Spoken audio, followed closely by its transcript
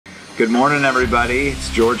Good morning, everybody. It's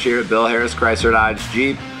George here at Bill Harris Chrysler Dodge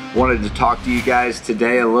Jeep. Wanted to talk to you guys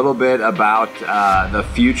today a little bit about the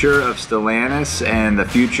future of Stellantis and the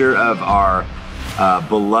future of our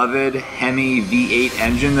beloved Hemi V8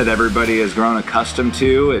 engine that everybody has grown accustomed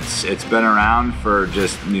to. It's been around for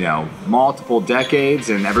just, multiple decades,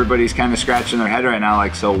 and everybody's kind of scratching their head right now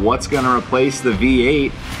like, so what's going to replace the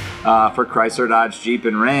V8 for Chrysler, Dodge, Jeep,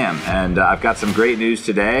 and Ram? And I've got some great news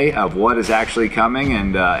today of what is actually coming,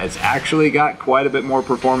 and it's actually got quite a bit more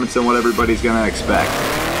performance than what everybody's going to expect.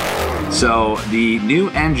 So the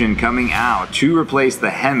new engine coming out to replace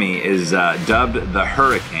the Hemi is dubbed the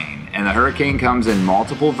Hurricane, and the Hurricane comes in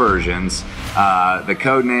multiple versions. The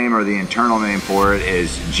code name or the internal name for it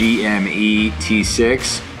is GME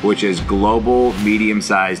T6, which is Global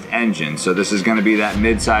Medium-Sized Engine. So this is going to be that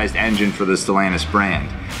mid-sized engine for the Stellantis brand.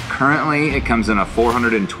 Currently, it comes in a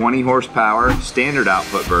 420 horsepower standard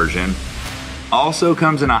output version. Also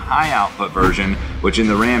comes in a high output version, which in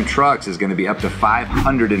the Ram trucks is going to be up to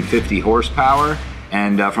 550 horsepower,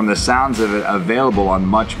 and from the sounds of it, available on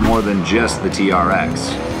much more than just the TRX.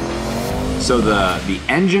 So the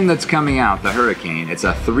engine that's coming out, the Hurricane, it's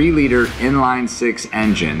a 3-liter inline 6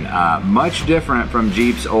 engine, much different from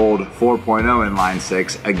Jeep's old 4.0 inline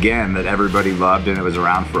 6, again, that everybody loved, and it was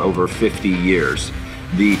around for over 50 years.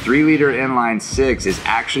 The 3-liter inline 6 is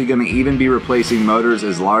actually going to even be replacing motors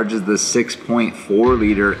as large as the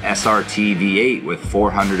 6.4-liter SRT V8 with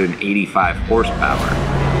 485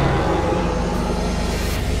 horsepower.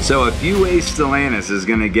 So a few ways Stellantis is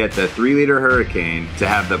going to get the 3-liter Hurricane to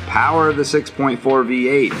have the power of the 6.4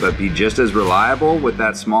 V8 but be just as reliable with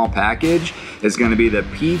that small package is going to be the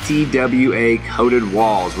PTWA coated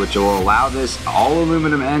walls, which will allow this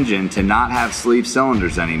all-aluminum engine to not have sleeve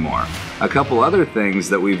cylinders anymore. A couple other things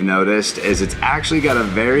that we've noticed is it's actually got a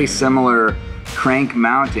very similar crank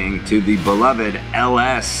mounting to the beloved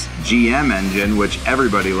LS GM engine, which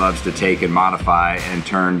everybody loves to take and modify and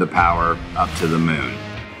turn the power up to the moon.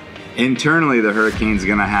 Internally, the Hurricane's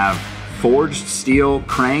going to have forged steel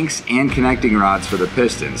cranks and connecting rods for the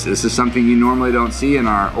pistons. This is something you normally don't see in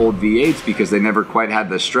our old V8s because they never quite had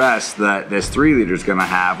the stress that this 3-liter is going to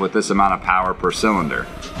have with this amount of power per cylinder.